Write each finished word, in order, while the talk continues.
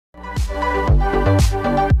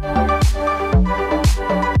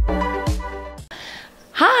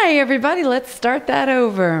everybody, let's start that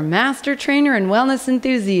over. Master trainer and wellness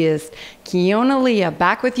enthusiast, Kiona Leah,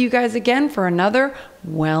 back with you guys again for another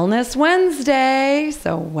Wellness Wednesday.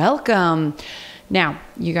 So welcome. Now,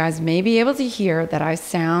 you guys may be able to hear that I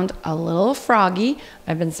sound a little froggy.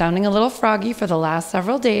 I've been sounding a little froggy for the last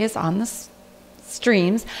several days on the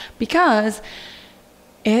streams because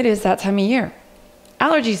it is that time of year.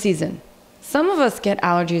 Allergy season. Some of us get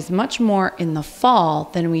allergies much more in the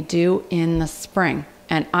fall than we do in the spring.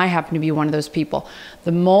 And I happen to be one of those people.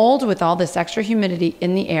 The mold with all this extra humidity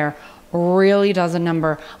in the air really does a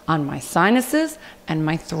number on my sinuses and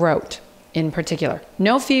my throat in particular.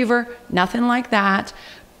 No fever, nothing like that,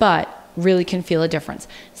 but really can feel a difference.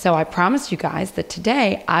 So I promised you guys that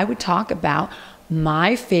today I would talk about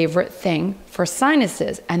my favorite thing for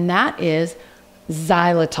sinuses, and that is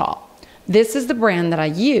Xylitol. This is the brand that I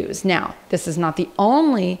use. Now, this is not the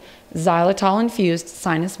only xylitol-infused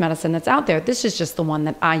sinus medicine that's out there. This is just the one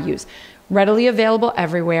that I use. Readily available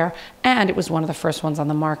everywhere, and it was one of the first ones on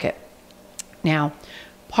the market. Now,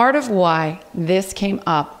 part of why this came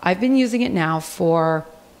up, I've been using it now for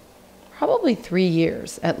probably 3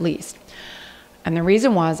 years at least. And the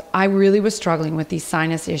reason was I really was struggling with these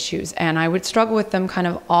sinus issues, and I would struggle with them kind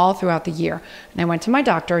of all throughout the year. And I went to my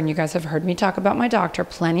doctor, and you guys have heard me talk about my doctor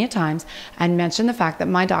plenty of times and mention the fact that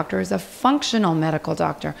my doctor is a functional medical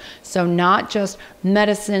doctor. So not just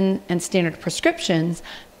medicine and standard prescriptions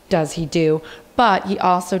does he do, but he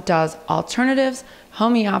also does alternatives,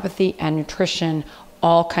 homeopathy, and nutrition,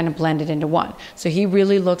 all kind of blended into one. So he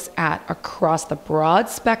really looks at across the broad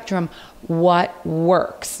spectrum what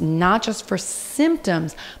works, not just for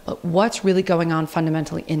symptoms, but what's really going on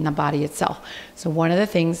fundamentally in the body itself. So one of the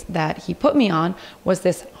things that he put me on was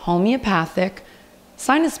this homeopathic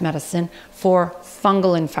sinus medicine for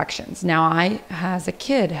fungal infections. Now, I, as a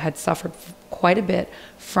kid, had suffered quite a bit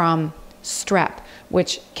from strep,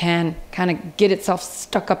 which can kind of get itself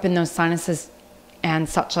stuck up in those sinuses and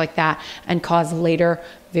such like that, and cause later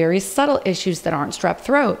very subtle issues that aren't strep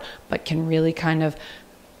throat, but can really kind of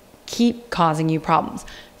keep causing you problems.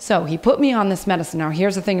 So he put me on this medicine. Now,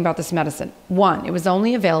 here's the thing about this medicine. One, it was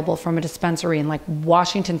only available from a dispensary in like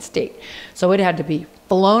Washington State. So it had to be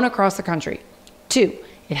flown across the country. Two,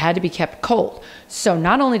 it had to be kept cold. So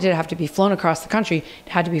not only did it have to be flown across the country,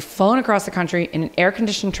 it had to be flown across the country in an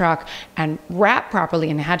air-conditioned truck and wrapped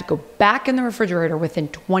properly, and it had to go back in the refrigerator within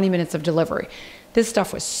 20 minutes of delivery. This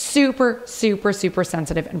stuff was super, super, super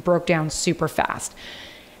sensitive and broke down super fast.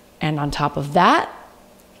 And on top of that,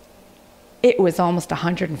 it was almost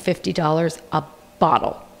 $150 a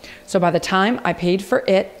bottle. So by the time I paid for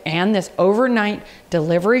it and this overnight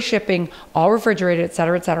delivery shipping, all refrigerated, et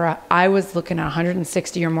cetera, I was looking at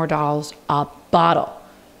 $160 or more a bottle.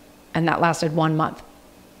 And that lasted 1 month.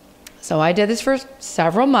 So I did this for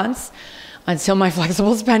several months until my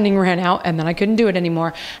flexible spending ran out, and then I couldn't do it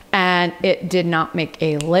anymore. And it did not make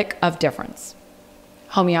a lick of difference.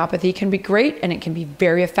 Homeopathy can be great and it can be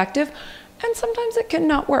very effective, and sometimes it can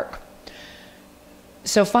not work.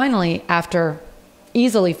 So finally, after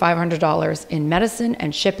easily $500 in medicine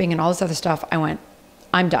and shipping and all this other stuff, I went,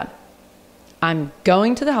 I'm done. I'm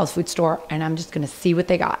going to the health food store and I'm just going to see what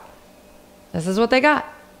they got. This is what they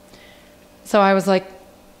got. So I was like,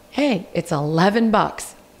 hey, it's 11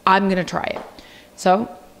 bucks. I'm going to try it. So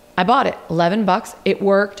I bought it, 11 bucks. It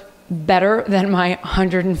worked better than my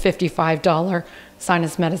 $155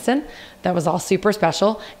 sinus medicine. That was all super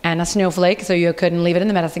special and a snowflake. So you couldn't leave it in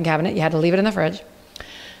the medicine cabinet. You had to leave it in the fridge.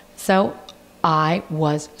 So I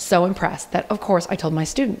was so impressed that, of course, I told my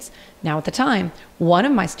students. Now, at the time, one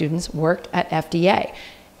of my students worked at FDA.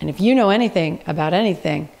 And if you know anything about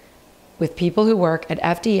anything with people who work at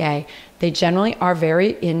FDA, they generally are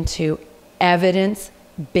very into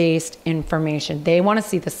evidence-based information. They want to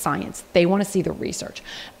see the science. They want to see the research.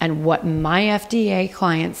 And what my FDA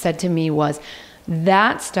client said to me was,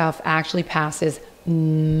 that stuff actually passes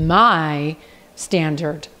my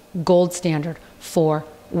standard, gold standard for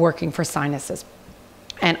working for sinuses.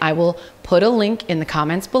 And I will put a link in the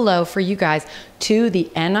comments below for you guys to the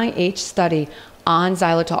NIH study on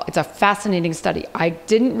xylitol. It's a fascinating study. I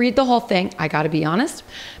didn't read the whole thing, I got to be honest,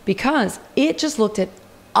 because it just looked at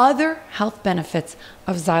other health benefits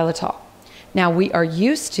of xylitol. Now, we are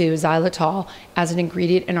used to xylitol as an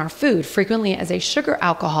ingredient in our food, frequently as a sugar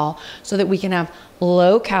alcohol, so that we can have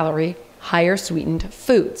low calorie, higher sweetened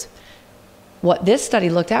foods. What this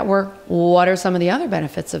study looked at were, what are some of the other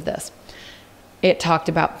benefits of this? It talked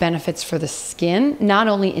about benefits for the skin, not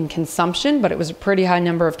only in consumption, but it was a pretty high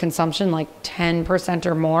number of consumption, like 10%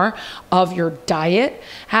 or more of your diet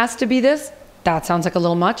has to be this. That sounds like a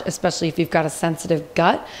little much, especially if you've got a sensitive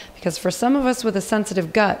gut, because for some of us with a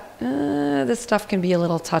sensitive gut, this stuff can be a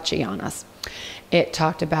little touchy on us. It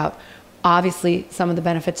talked about obviously some of the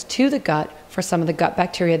benefits to the gut for some of the gut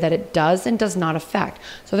bacteria that it does and does not affect.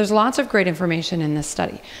 So there's lots of great information in this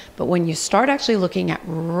study. But when you start actually looking at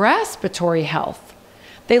respiratory health,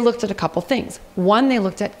 they looked at a couple things. One, they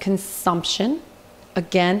looked at consumption.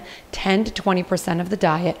 Again, 10 to 20% of the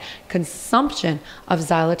diet, consumption of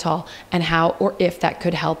xylitol, and how or if that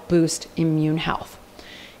could help boost immune health.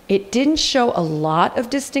 It didn't show a lot of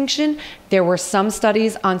distinction. There were some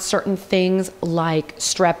studies on certain things like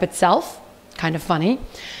strep itself, kind of funny.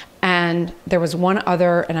 And there was one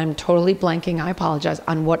other, and I'm totally blanking, I apologize,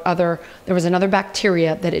 on what other, there was another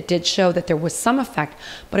bacteria that it did show that there was some effect,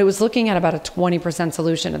 but it was looking at about a 20%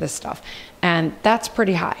 solution of this stuff. And that's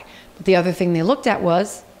pretty high. The other thing they looked at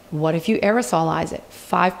was, what if you aerosolize it?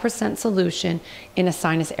 5% solution in a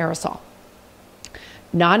sinus aerosol.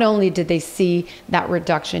 Not only did they see that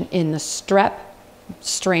reduction in the strep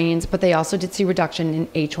strains, but they also did see reduction in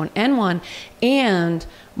H1N1 and,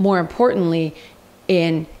 more importantly,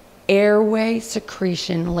 in airway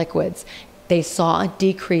secretion liquids. They saw a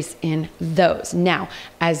decrease in those. Now,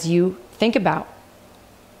 as you think about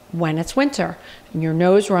when it's winter and your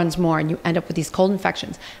nose runs more and you end up with these cold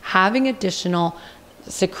infections, having additional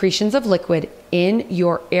secretions of liquid in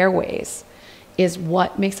your airways is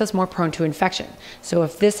what makes us more prone to infection. So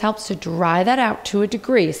if this helps to dry that out to a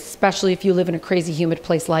degree, especially if you live in a crazy humid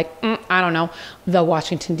place like, I don't know, the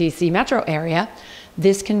Washington, D.C. metro area,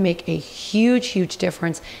 this can make a huge, huge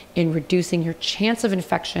difference in reducing your chance of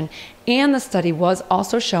infection. And the study was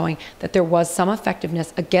also showing that there was some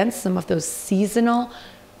effectiveness against some of those seasonal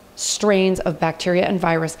strains of bacteria and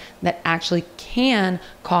virus that actually can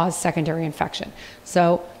cause secondary infection.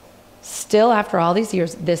 So still, after all these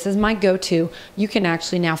years, this is my go-to. You can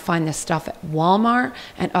actually now find this stuff at Walmart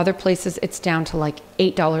and other places. It's down to like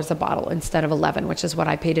 $8 a bottle instead of $11, which is what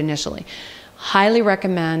I paid initially. Highly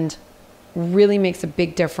recommend. Really makes a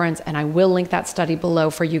big difference, and I will link that study below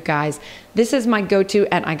for you guys. This is my go-to,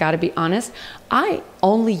 and I gotta be honest, I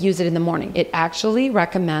only use it in the morning. It actually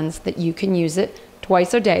recommends that you can use it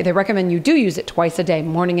twice a day. They recommend you do use it twice a day,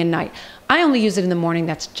 morning and night. I only use it in the morning.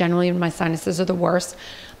 That's generally when my sinuses are the worst.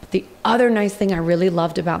 But the other nice thing I really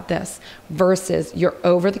loved about this versus your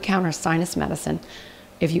over-the-counter sinus medicine,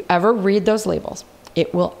 if you ever read those labels,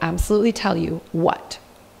 it will absolutely tell you what.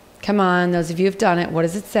 Come on, those of you who've done it, what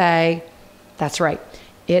does it say? That's right.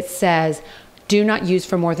 It says, do not use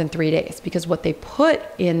for more than 3 days, because what they put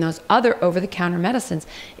in those other over-the-counter medicines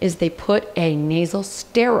is they put a nasal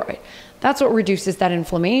steroid. That's what reduces that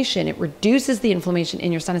inflammation. It reduces the inflammation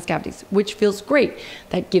in your sinus cavities, which feels great.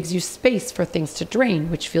 That gives you space for things to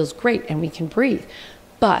drain, which feels great, and we can breathe.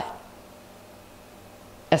 But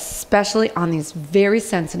especially on these very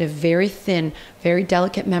sensitive, very thin, very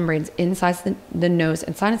delicate membranes inside the nose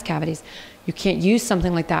and sinus cavities, you can't use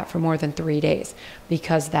something like that for more than 3 days,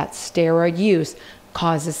 because that steroid use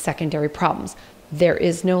causes secondary problems. There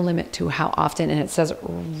is no limit to how often, and it says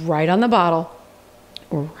right on the bottle,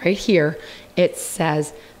 right here, it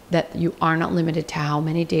says that you are not limited to how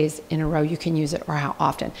many days in a row you can use it or how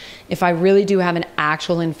often. If I really do have an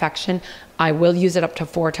actual infection, I will use it up to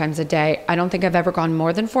 4 times a day. I don't think I've ever gone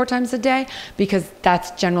more than 4 times a day, because that's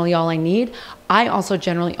generally all I need. I also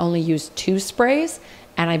generally only use 2 sprays,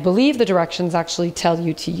 and I believe the directions actually tell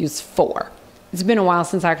you to use 4. It's been a while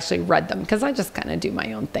since I actually read them, because I just kind of do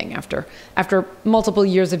my own thing. After multiple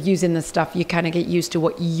years of using this stuff, you kind of get used to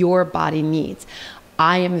what your body needs.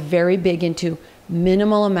 I am very big into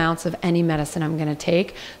minimal amounts of any medicine I'm going to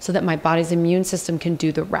take so that my body's immune system can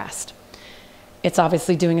do the rest. It's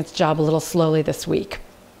obviously doing its job a little slowly this week,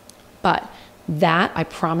 but that, I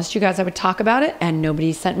promised you guys I would talk about it, and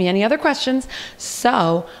nobody sent me any other questions.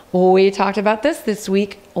 So we talked about this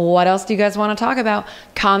week. What else do you guys want to talk about?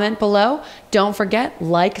 Comment below. Don't forget,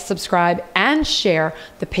 like, subscribe, and share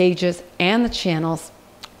the pages and the channels.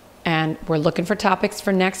 And we're looking for topics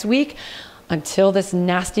for next week. Until this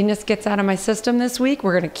nastiness gets out of my system this week,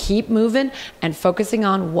 we're going to keep moving and focusing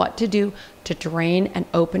on what to do to drain and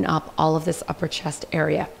open up all of this upper chest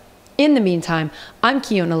area. In the meantime, I'm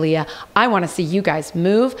Kiona Leah. I want to see you guys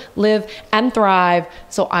move, live, and thrive.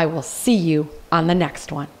 So I will see you on the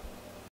next one.